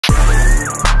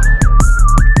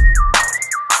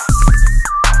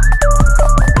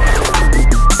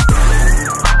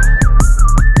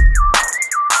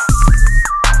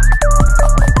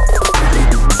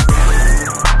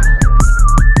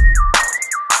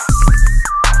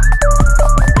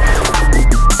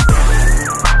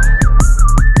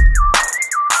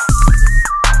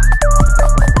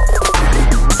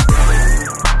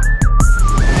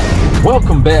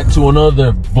to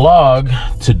another vlog.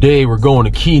 Today we're going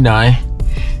to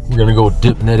KENAI. We're gonna go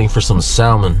dip netting for some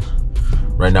salmon.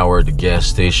 Right now we're at the gas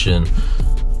station.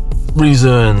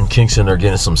 Riza and Kingston are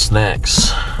getting some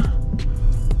snacks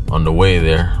on the way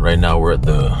there. Right now we're at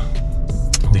the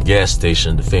gas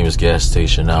station, the famous gas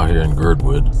station out here in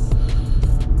Girdwood.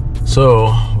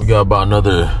 So we got about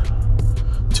another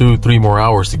 2-3 more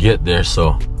hours to get there,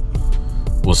 so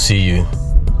we'll see you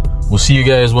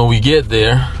guys when we get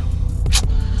there.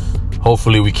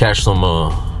 Hopefully we catch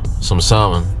some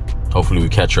salmon. Hopefully we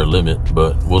catch our limit,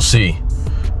 but we'll see.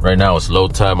 Right now it's low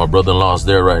tide. My brother-in-law's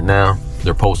there right now.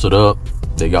 They're posted up.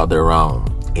 They got there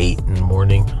around 8 in the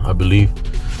morning, I believe.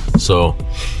 So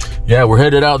yeah, we're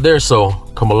headed out there, so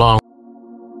come along.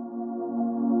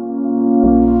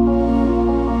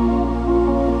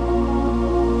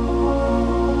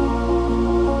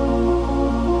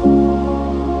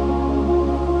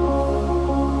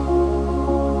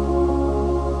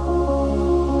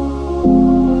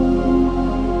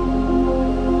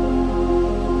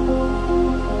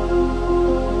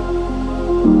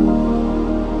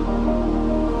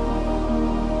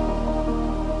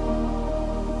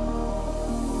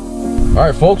 All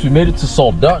right, folks, we made it to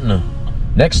Soldotna.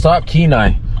 Next stop,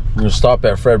 KENAI. We're gonna stop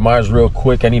at Fred Meyer's real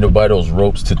quick. I need to buy those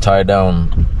ropes to tie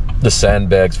down the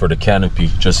sandbags for the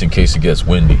canopy, just in case it gets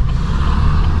windy.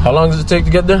 How long does it take to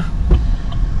get there?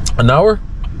 An hour?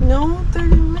 No,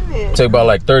 30 minutes. Take about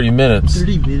like 30 minutes.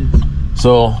 30 minutes.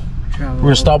 So we're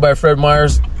gonna stop by Fred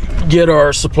Meyer's, get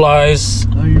our supplies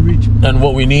and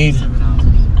what we need,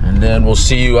 and then we'll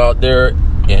see you out there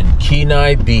in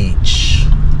KENAI Beach.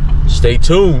 Stay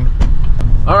tuned.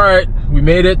 All right, we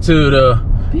made it to the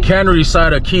cannery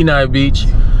side of KENAI Beach.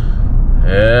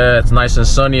 Yeah, it's nice and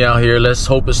sunny out here. Let's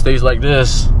hope it stays like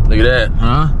this. Look at that,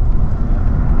 huh?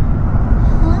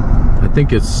 I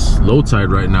think it's low tide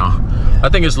right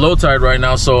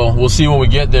now. So we'll see when we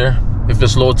get there. If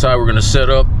it's low tide, we're gonna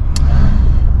set up,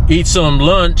 eat some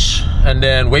lunch, and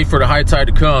then wait for the high tide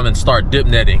to come and start dip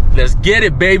netting. Let's get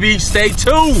it, baby. Stay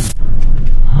tuned.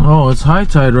 Oh, it's high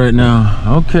tide right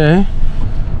now. Okay.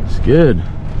 It's good.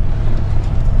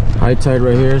 High tide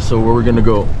right here, so where we're gonna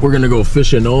go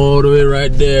fishing all the way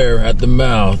right there at the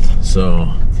mouth.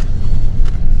 So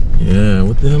yeah,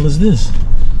 what the hell is this?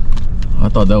 I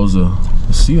thought that was a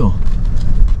seal.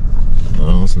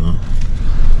 No, it's not.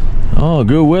 Oh,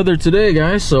 good weather today,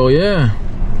 guys. So yeah,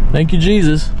 thank you,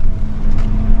 Jesus.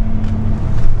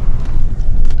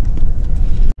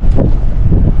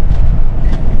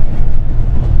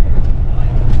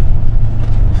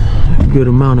 Good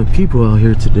amount of people out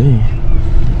here today.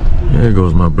 There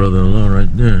goes my brother-in-law right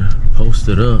there,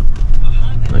 posted up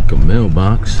like a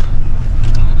mailbox.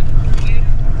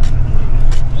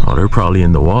 Oh, they're probably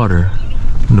in the water.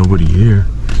 Nobody here.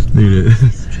 Look at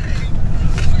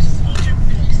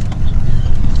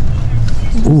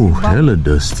that. Ooh, hella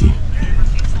dusty.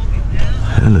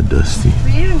 Hella dusty.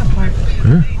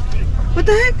 Huh? What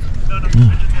the heck?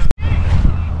 Yeah.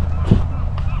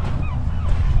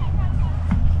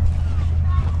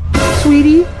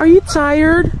 Sweetie, are you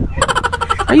tired?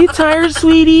 Are you tired,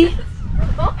 sweetie?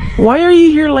 Why are you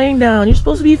here laying down? You're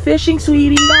supposed to be fishing,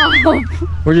 sweetie. No.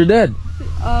 Where's your dad?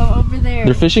 Over there.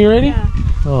 They're fishing already? Yeah.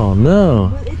 Oh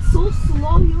no. But it's so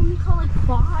slow. You only caught like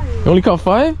 5. You only caught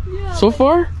 5? Yeah. So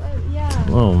far? Yeah.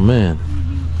 Oh man.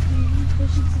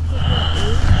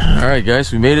 All right,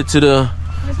 guys, we made it to the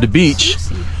beach.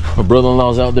 My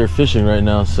brother-in-law's out there fishing right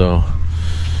now, so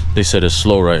they said it's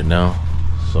slow right now.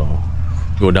 So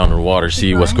go down to the water,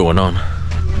 see what's going on.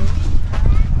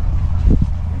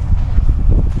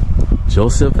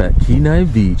 Joseph at KENAI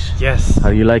Beach. Yes.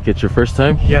 How do you like it? Your first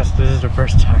time? Yes, this is the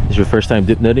first time. It's your first time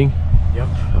dip netting? Yep.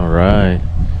 All right.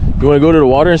 You want to go to the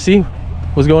water and see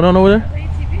what's going on over there?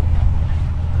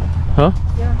 Huh?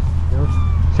 Yeah.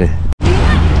 Okay.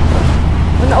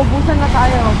 Naubusan na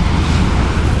tayo.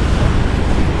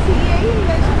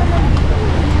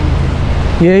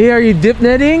 Yeah, are you dip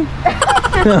netting?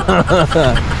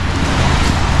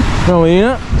 No,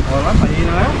 mahina? Wala,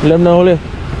 mahina na. Ilan na huli?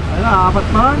 Wala, 4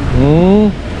 man.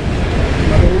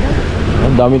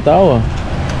 Ang daming tao ah.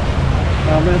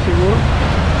 Dami na siguro.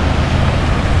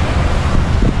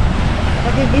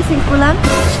 Nagigising ko lang.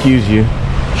 Excuse you.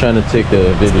 I'm trying to take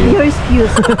the video. Your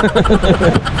excuse.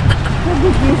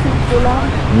 Nagigising ko lang.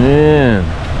 Man.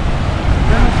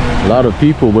 A lot of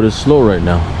people, but it's slow right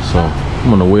now. So I'm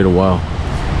gonna wait a while.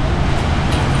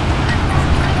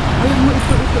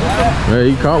 Hey,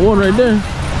 you caught one right there.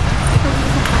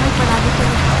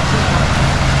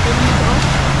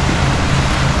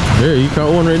 Yeah, you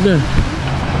caught one right there.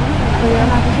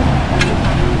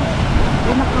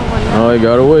 Oh, he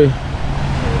got away.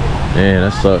 Man,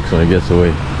 that sucks when it gets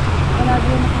away.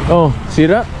 Oh,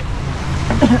 sira?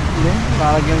 Hindi,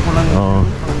 lalagyan ko lang. Oo.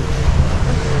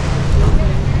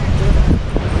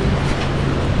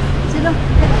 Sino?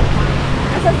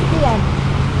 Asan si Kian?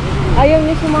 Ayaw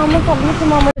niya sumama. Sabi niya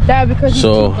sumama. Dad, because he's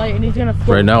So, too light and he's gonna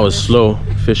float. right now it's slow,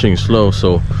 fishing slow,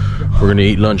 so we're gonna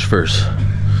eat lunch first.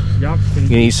 Yup. We're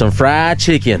gonna eat some fried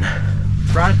chicken.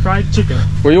 Fried chicken.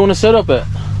 Where you wanna set up at?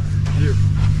 Here.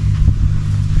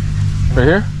 Right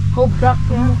here? Hope duck,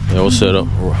 yeah. Yeah, we'll set up.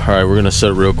 Alright, we're gonna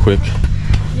set up real quick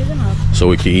so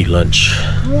we can eat lunch.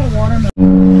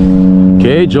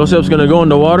 Okay, Joseph's gonna go in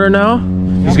the water now.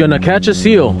 He's gonna catch a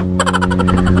seal.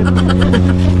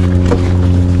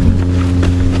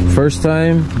 First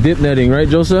time dip netting, right,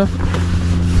 Joseph?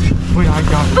 Wait, I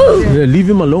got it. Yeah, leave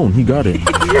him alone. He got it.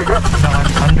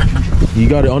 He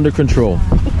got it under control.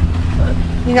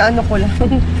 Hinaano ko lang.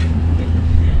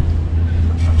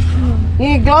 You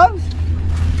need gloves?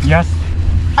 Yes.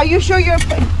 Are you sure your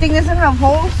thing doesn't have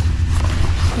holes?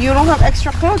 You don't have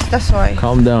extra clothes, that's why.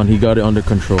 Calm down. He got it under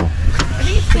control. I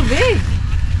think it's too big.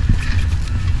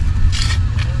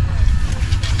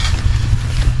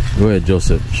 Go ahead,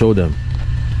 Joseph. Show them.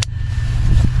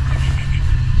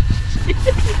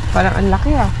 Parang ang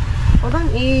laki ah. Hold on,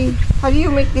 how do you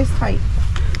make this height?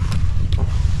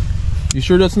 You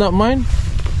sure that's not mine?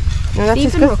 No, that's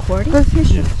Even recording? Because his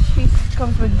shoes. He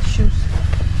comes with shoes.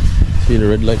 See the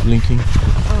red light blinking?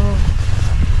 Oh.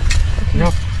 Okay.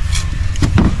 Yep.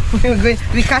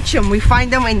 We catch them, we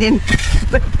find them, and then.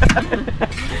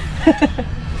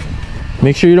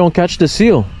 Make sure you don't catch the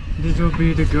seal. These will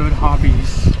be the good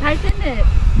hobbies. Tighten it.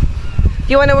 Do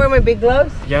you want to wear my big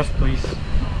gloves? Yes, please.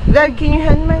 Dad, can you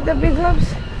hand me the big gloves?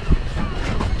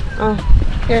 Oh,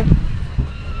 here.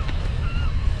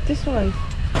 This one.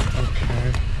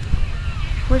 Okay.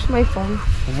 Where's my phone?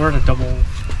 We're the double.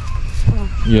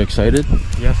 You excited?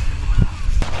 Yes.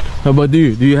 How about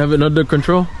you? Do you have it under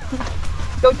control?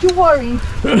 Don't you worry.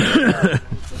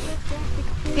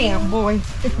 Damn, boy.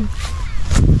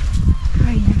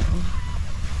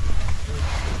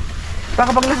 Baka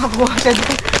pag nakakuha ka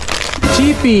dito.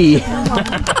 Chippy!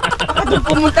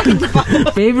 Pumunta dito pa.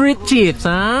 Favorite chips,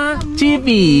 huh?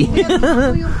 Chippy!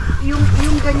 yung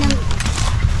ganyan,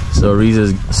 So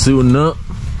Riza's suiting up,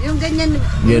 yung ganyan.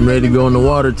 getting ready to go in the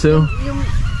water too. Yung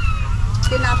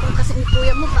tinapon kasi ni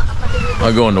kuya mo, baka pati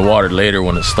I'll go in the water later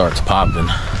when it starts popping.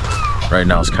 Right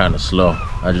now it's kind of slow.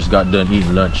 I just got done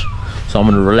eating lunch. So I'm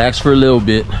gonna relax for a little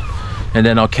bit and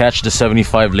then I'll catch the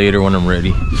 75 later when I'm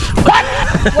ready.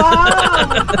 wow!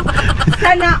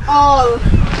 Sana all.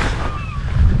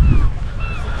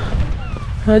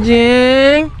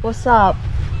 Hajing! What's up?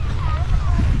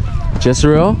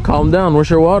 Jezreel, calm down. Where's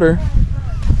your water?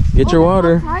 Get your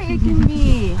water. High it can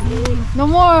be. No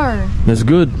more. That's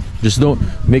good. Just don't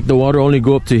make the water only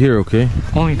go up to here, okay?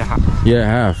 Only the half. Yeah,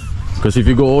 half. Because if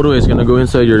you go all the way, it's gonna go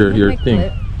inside your thing.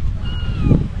 Clip.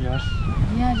 Yes.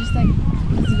 Yeah, just like,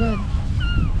 it's good.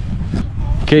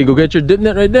 Okay, go get your dip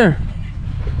net right there.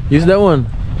 Use that one.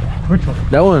 Which one?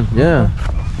 That one, yeah.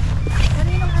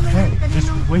 Hey, just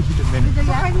wait a minute.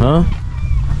 Huh?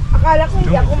 Akala ko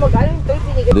hindi ako magaling. Ito yung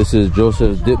tinigil. This is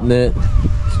Joseph's dip net.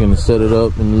 He's gonna set it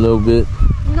up in a little bit.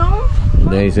 No?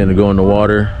 Then he's gonna go in the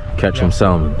water, catch some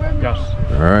salmon. Yes.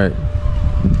 All right.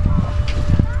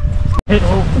 Hey,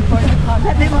 oh.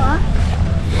 Sabi mo ah?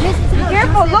 Be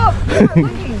careful, look!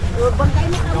 Bangkay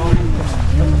mo ka.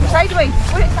 Sideways.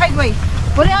 Put it sideways.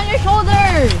 Put it on your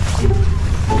shoulders.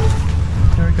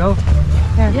 There we go.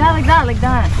 Yeah, like that, like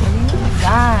that. Like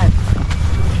that.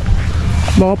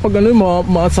 Baka pag ano,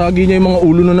 maasagi niya yung mga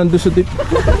ulo na nandun sa tip.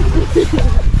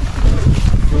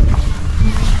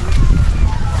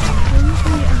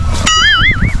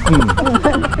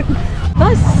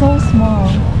 That's so small.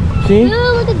 See?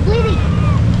 Look at bleeding.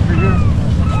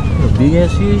 Big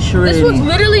ass fish already. This one's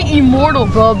literally immortal,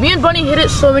 bro. Me and Bunny hit it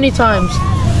so many times.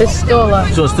 It's still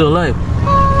alive. So it's still alive.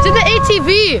 It's in the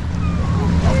ATV.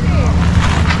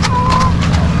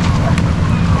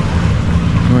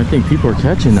 Oh, I think people are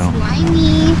catching now.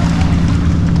 Slimy.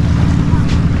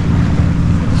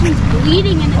 She's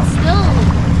bleeding and it's still.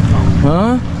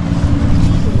 Huh?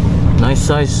 Nice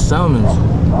sized salmon.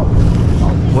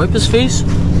 Wipe his face.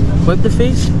 Wipe the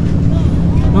face.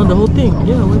 No, the whole thing.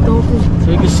 Yeah, wipe the whole thing.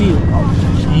 So you can see it.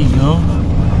 There you go.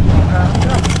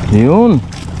 Yun.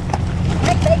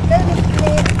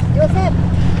 Joseph,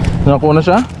 Nakakuha na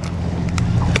siya?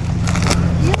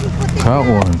 yung puti That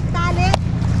one. tali.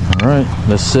 Alright,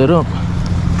 let's set up.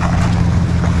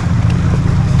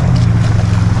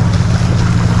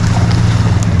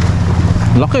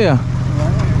 Laki ah.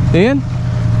 Ayan.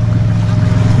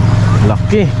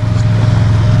 Laki.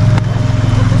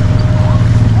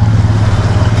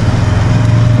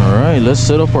 Alright. right, let's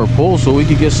set up our pole so we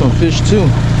can get some fish too.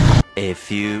 A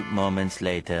few moments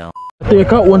later. I think I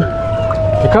caught one.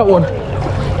 I caught one.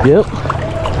 Yep.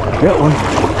 Got one.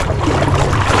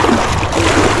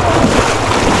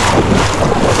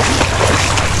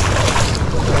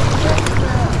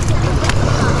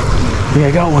 Yeah,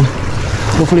 I got one.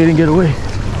 Hopefully I didn't get away.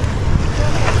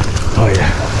 Oh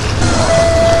yeah.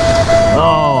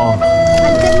 Oh.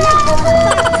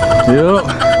 Yep.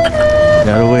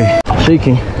 Got away.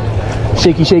 Shaking.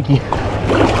 Shaky, shaky.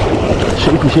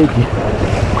 Shaky, shaky.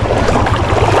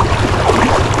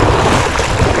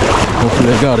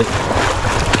 Hopefully I got it.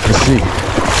 Let's see.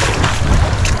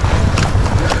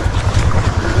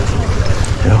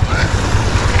 Yep.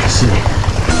 Let's see.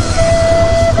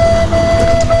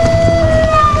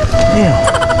 Damn.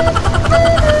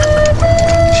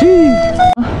 Gee.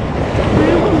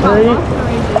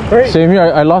 Same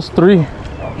here. I lost 3.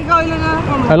 Ikaw ilan na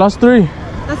ako mo? I lost 3.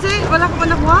 Kasi wala ko pa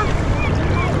nakuha.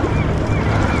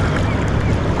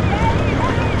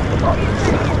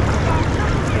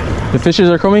 The fishes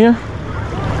are coming here? It's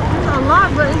a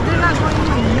lot, but they're not going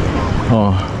in.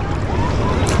 Oh.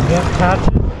 You have to catch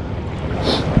it.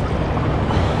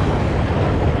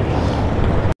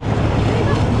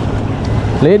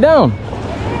 Lay it down.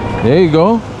 There you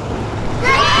go.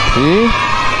 See?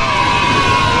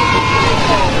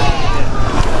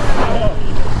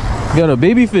 You got a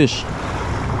baby fish.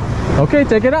 Okay,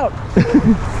 take it out.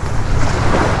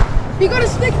 You got a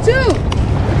stick too.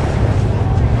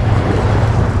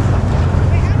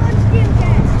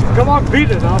 Come on, beat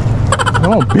it up.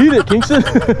 Come on, beat it, Kingston.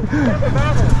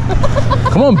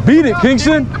 Come on, beat it,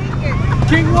 Kingston.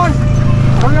 King one.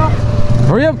 Hurry up.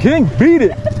 Hurry up, King. Beat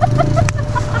it.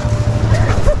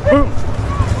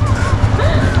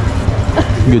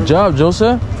 Good job,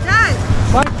 Joseph. Dad.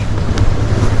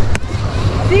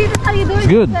 See, that's how you do it.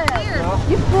 Good.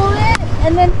 You pull it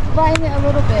and then bind it a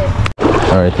little bit.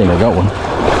 All right, I think I got one.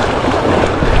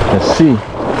 Let's see.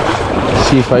 Let's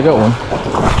see if I got one.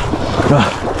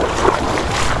 Ah.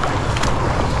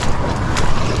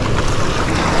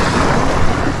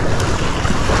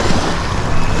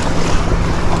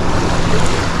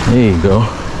 There you go.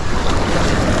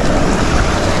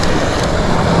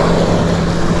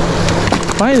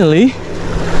 Finally.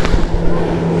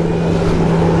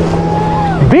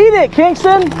 Beat it,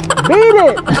 Kingston! Beat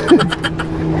it!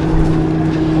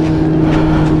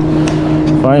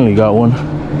 Finally got one.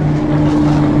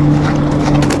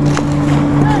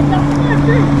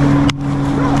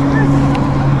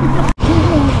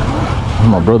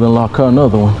 My brother-in-law caught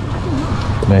another one.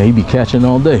 Man, he be catching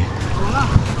all day.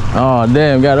 Oh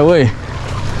damn, got away.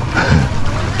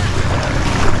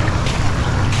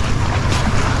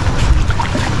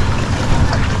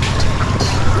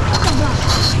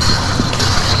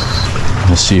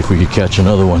 Let's see if we can catch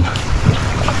another one.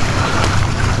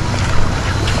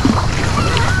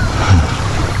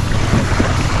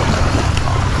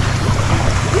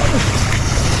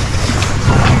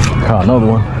 Caught another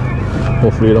one.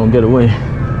 Hopefully it don't get away.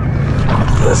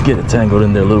 Let's get it tangled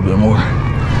in there a little bit more.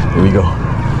 Here we go.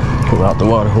 Pull out the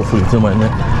water, hopefully it's in my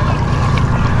net.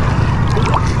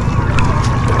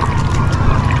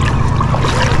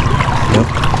 Yep,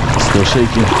 still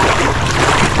shaking.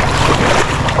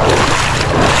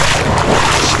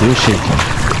 Still shaking.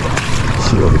 Let's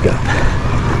see what we got.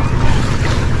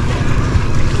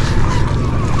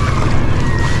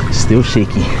 Still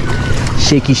shaky.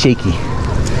 Shaky, shaky.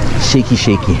 Shaky,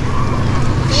 shaky.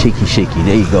 Shaky, shaky.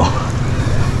 There you go.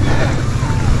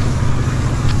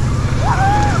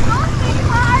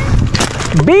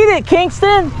 Beat it,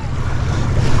 Kingston!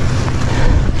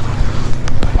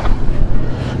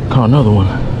 Caught another one.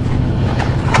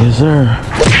 Yes, sir.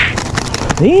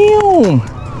 Damn!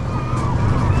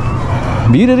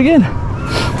 Beat it again.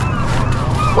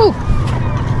 Woo.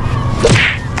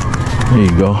 There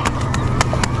you go.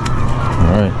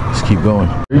 Alright, let's keep going.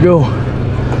 Here we go.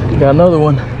 Got another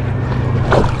one.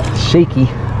 Shaky.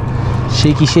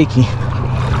 Shaky, shaky.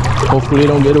 Hopefully they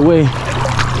don't get away.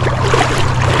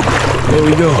 There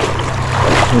we go.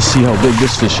 Let's see how big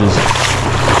this fish is.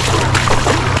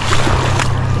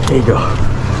 There you go.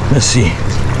 Let's see.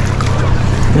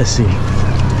 Let's see.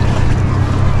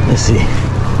 Let's see.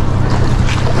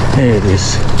 There it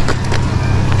is.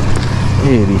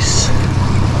 There it is.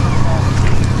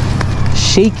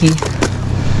 Shaky.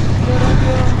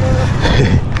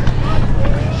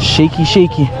 Shaky,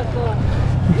 shaky.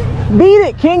 Beat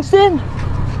it, Kingston!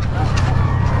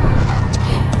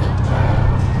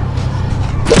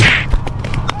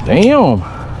 Damn!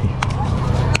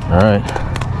 Alright.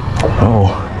 Oh,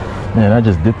 man, I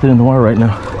just dipped it in the water right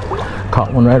now.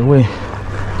 Caught one right away.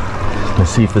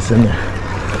 Let's see if it's in there.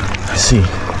 Let's see.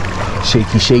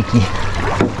 Shaky, shaky.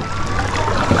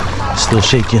 Still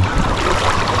shaking.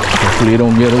 Hopefully they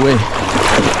don't get away.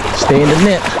 Stay in the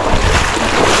net.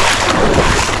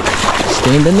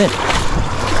 Stay in the net.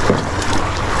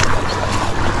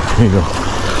 Here you go.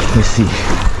 Let's see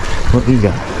what we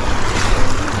got.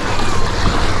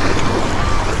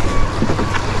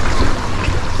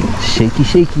 Shaky,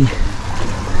 shaky.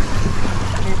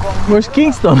 Where's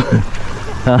Kingston?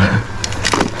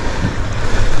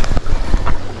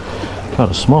 Got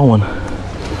a small one.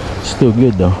 Still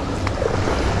good though.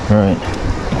 All right,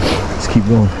 let's keep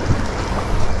going.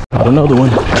 Got another one.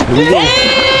 Here we go.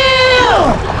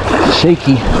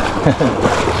 Shaky.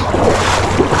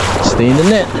 Stay in the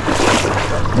net.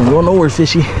 Don't go nowhere,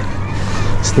 fishy.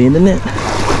 Stay in the net.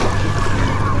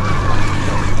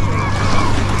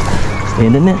 Stay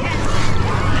in the net.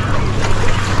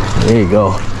 There you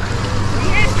go.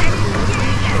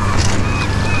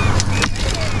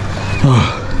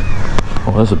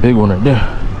 Oh, that's a big one right there.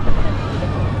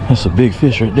 That's a big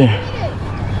fish right there.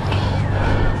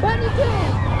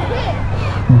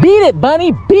 Beat it,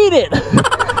 Bunny, beat it!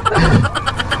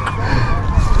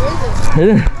 Right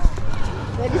there.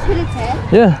 Did I just hit its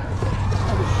head? Yeah.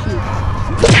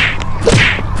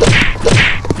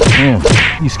 Man,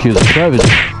 these kids are savage.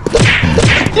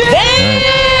 Right,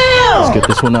 let's get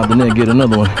this one out the net, get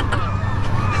another one.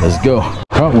 Let's go.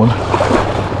 Caught one.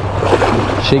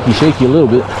 Shaky, shaky a little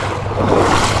bit.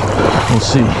 We'll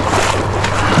see.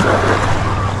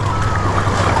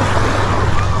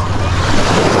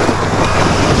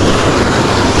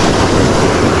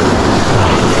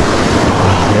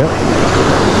 Yep.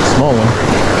 Small one.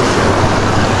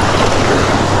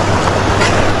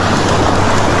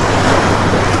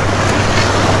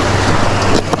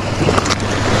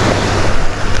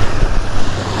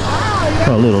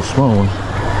 A little small one.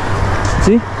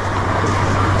 See?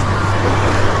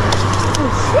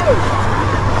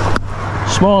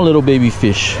 Small little baby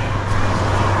fish.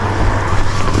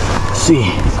 See.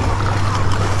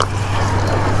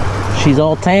 She's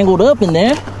all tangled up in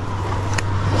there.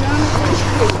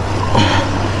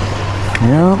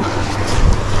 Yeah.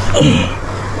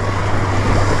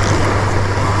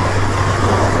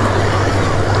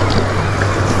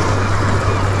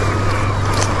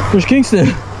 Where's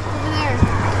Kingston?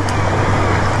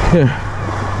 Here.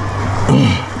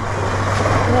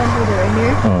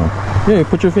 Yeah,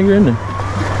 put your finger in there.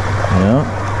 Yeah.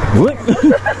 What?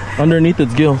 Underneath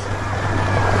its gills.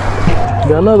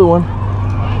 Got another one.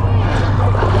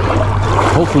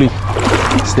 Hopefully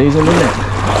stays in the net.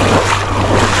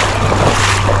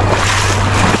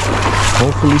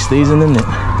 Hopefully stays in the net.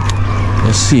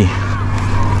 Let's see.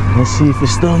 Let's see if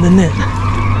it's still in the net.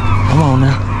 Come on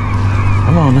now.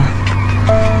 Come on now.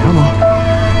 Come on.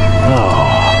 Oh.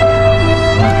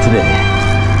 Not today.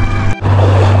 I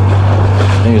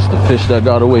think it's the fish that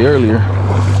got away earlier.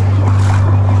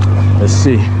 Let's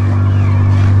see.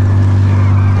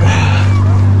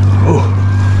 Oh,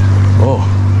 oh,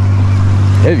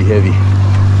 heavy, heavy.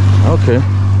 Okay,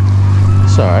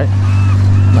 it's all right.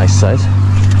 Nice size.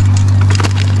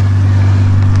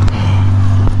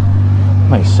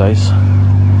 Nice size.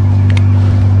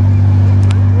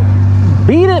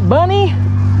 Beat it, Bunny.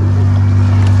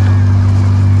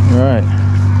 All right.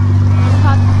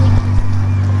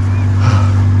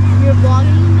 You're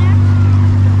vlogging in there?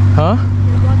 Huh?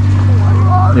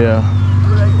 Yeah.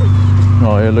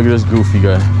 Oh yeah, look at this goofy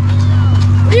guy.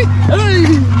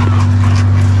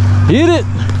 Eat it!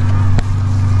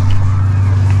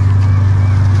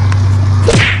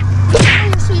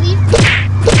 Hey, sweetie.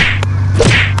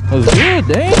 That's good,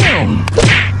 damn!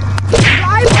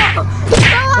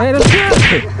 Hey, that's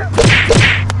good!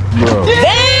 Bro.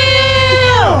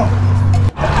 Damn!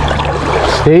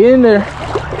 Stay in there.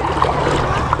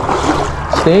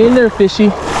 Stay in there, fishy.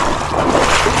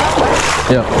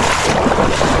 Yeah.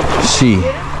 See.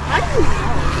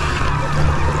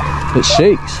 It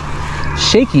shakes.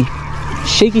 Shaky.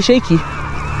 Shaky, shaky.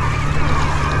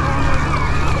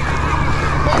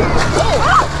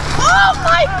 Oh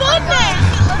my goodness!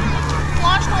 It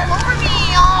splashed all over me.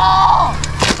 Oh!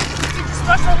 It just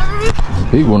splashed all over me.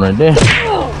 Big one right there.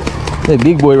 That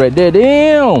big boy right there.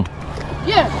 Damn!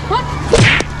 Yeah. What?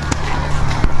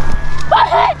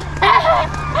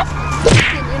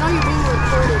 You know you're being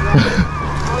recorded, right?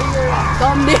 All your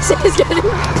dumbness is getting.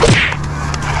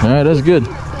 Alright, that's good.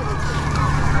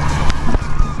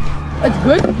 It's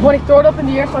good. Want to throw it up in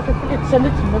the air so I can freaking send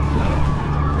it to you?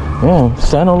 Yeah,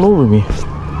 sand all over me.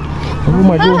 What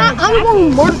am I doing? I'm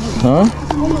going more. Huh?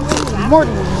 More.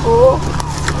 Oh,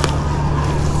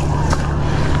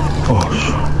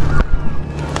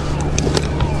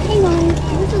 Hang on.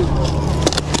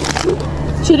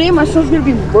 Today my son's gonna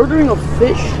be murdering a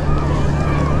fish.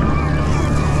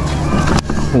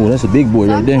 Oh, that's a big boy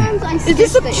right there. Is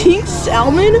this a pink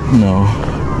salmon? No,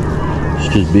 it's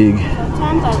just big.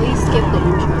 Sometimes I at least skip the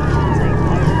intro.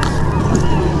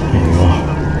 There you go.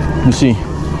 Let me see,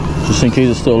 just in case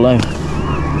it's still alive.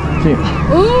 See.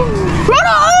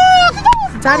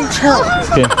 Daddy, chill.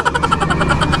 Okay.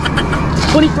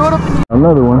 When he throw it up in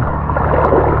Another one.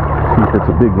 See if it's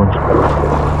a big one.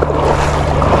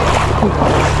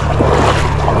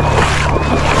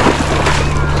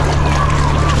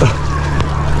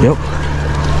 Yep.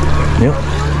 Yep.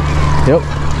 Yep.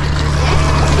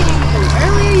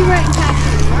 Earlier you weren't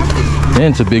catching.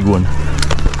 And it's a big one.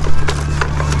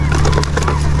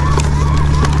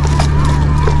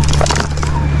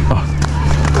 Oh.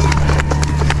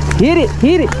 Hit it,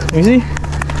 hit it. You see?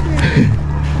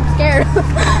 I'm scared.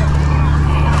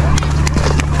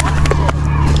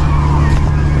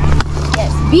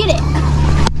 Yes, beat it.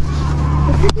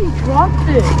 I think he dropped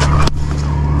it.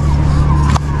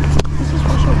 This is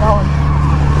fish going.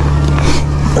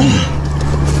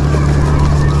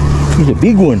 He's a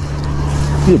big one.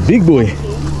 He's a big boy.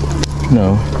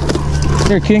 No.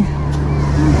 Here, King.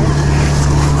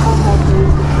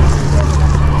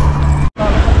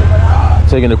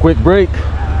 Taking a quick break.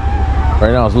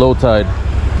 Right now it's low tide.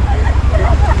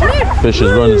 Fish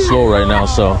is running slow right now,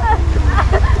 so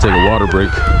take a water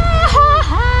break.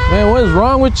 Man, what is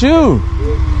wrong with you?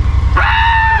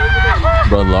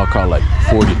 Brother-in-law caught like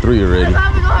 43 already.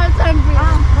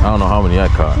 I don't know how many I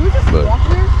caught, but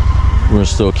we're gonna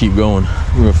still keep going.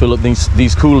 We're gonna fill up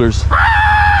these coolers.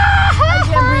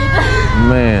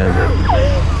 Man.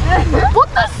 What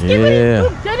the Yeah.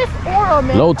 Dennis Aura,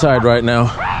 man. Low tide right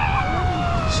now.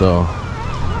 So,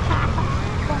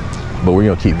 but we're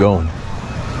gonna keep going.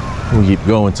 We'll keep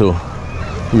going till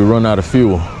we run out of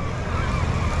fuel.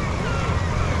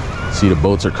 See, the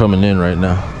boats are coming in right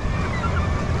now,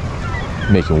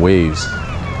 making waves.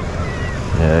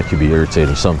 Yeah, that could be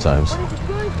irritating sometimes.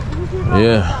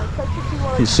 Yeah,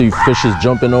 you see fishes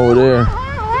jumping over there.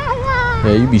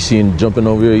 Yeah, you be seeing jumping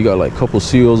over here. You got like a couple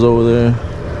seals over there.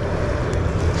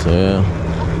 So yeah,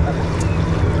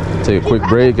 take a quick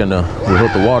break and we'll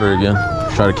hit the water again.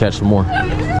 Try to catch some more.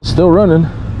 Still running.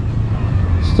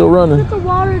 Still running. The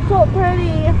water is so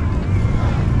pretty.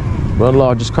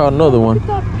 Brother-in-law just caught another one.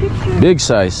 Big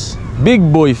size. Big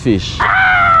boy fish.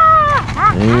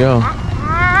 There you go.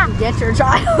 Get your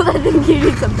child. I think you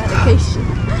need some medication.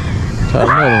 Try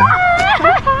another one.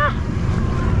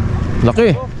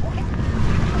 Laki.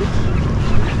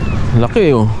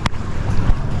 Laki oh.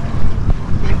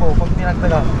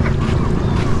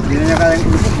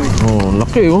 Oh,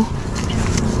 laki oh.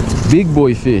 Big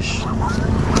boy fish.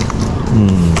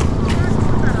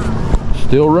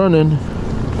 Still running.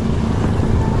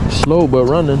 Slow but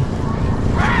running.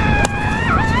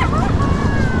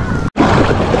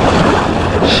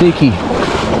 Shaky.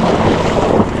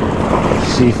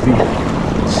 See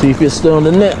if it's still in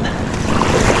the net.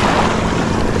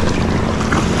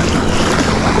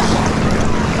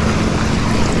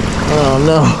 Oh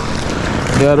no.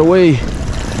 Got away.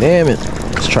 Damn it.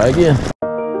 Let's try again.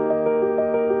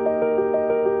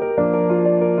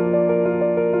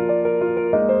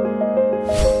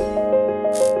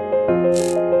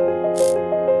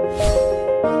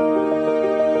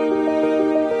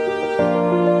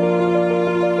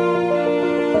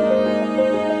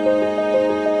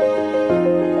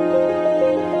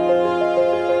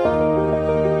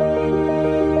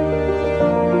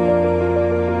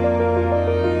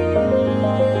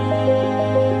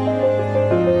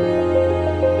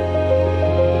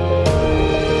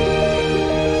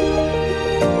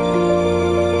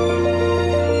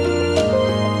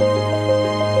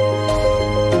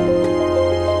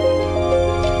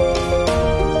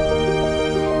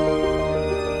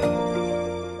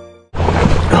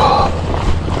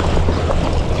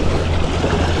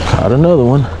 Got another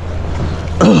one.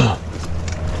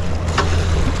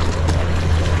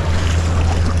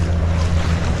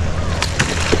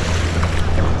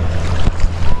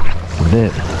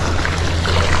 That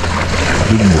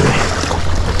big boy.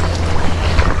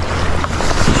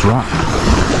 This rock.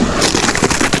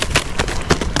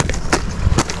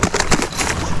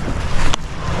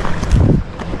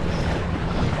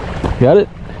 Got it?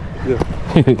 Yeah.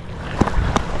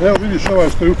 Evo vidiš ovaj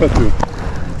što je upatio.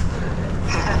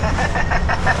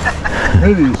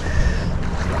 Vidiš?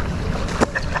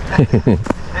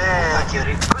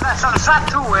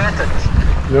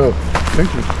 Jo, thank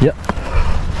you. Ja.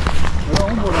 Ja,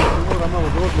 mora malo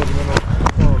dođe da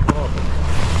malo pravo.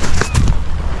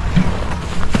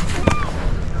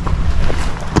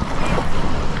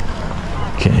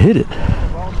 Can't hit it.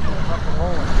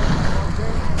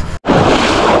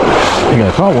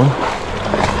 caught one.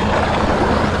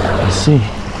 Let's see.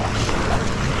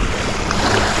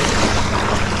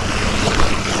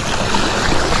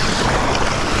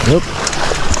 Yep.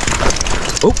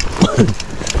 Oh.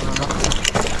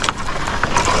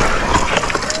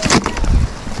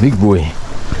 Big boy.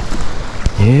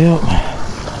 Yep.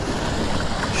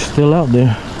 Still out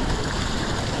there.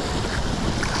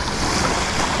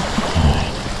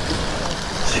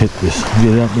 Let's hit this. Get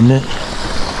it out the net.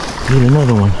 Get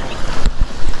another one.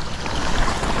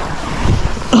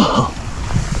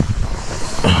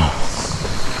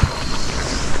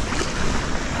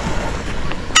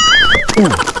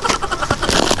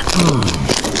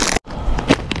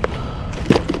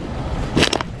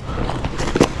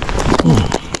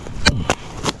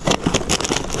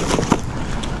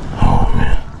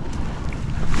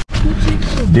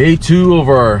 Day 2 of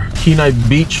our Kenai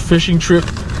beach fishing trip.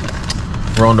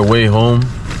 We're on the way home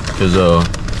because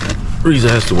Riza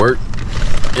has to work,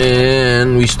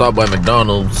 and we stopped by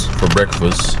McDonald's for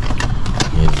breakfast.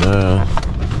 And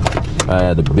I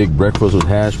had a big breakfast with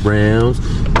hash browns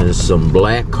and some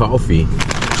black coffee.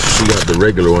 She got the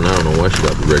regular one. I don't know why she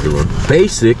got the regular one.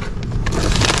 Basic.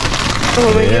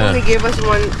 Oh, but they only gave us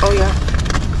one. Oh yeah.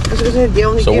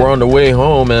 So we're on the way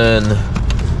home, and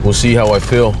we'll see how I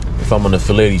feel. If I'm gonna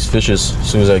fillet these fishes as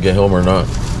soon as I get home or not.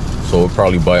 So we'll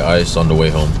probably buy ice on the way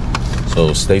home.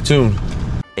 So stay tuned.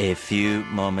 A few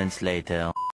moments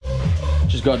later.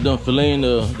 Just got done filleting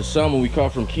the salmon we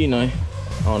caught from Kenai.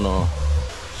 Oh no,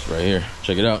 it's right here.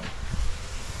 Check it out.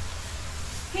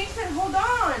 Kingston, hold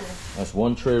on. That's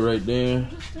one tray right there.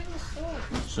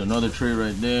 It's another tray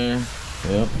right there.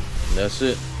 Yep, that's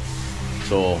it.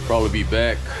 So I'll probably be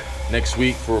back next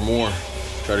week for more.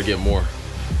 Try to get more.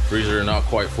 Freezer are not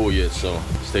quite full yet, so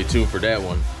stay tuned for that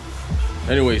one.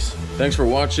 Anyways, thanks for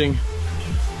watching.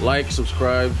 Like,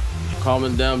 subscribe,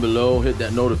 comment down below, hit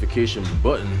that notification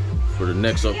button for the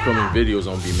next upcoming videos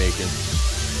I'll be making.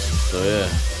 So yeah,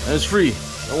 and it's free.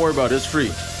 Don't worry about it, it's free.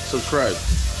 Subscribe.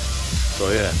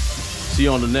 So yeah, see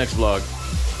you on the next vlog.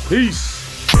 Peace.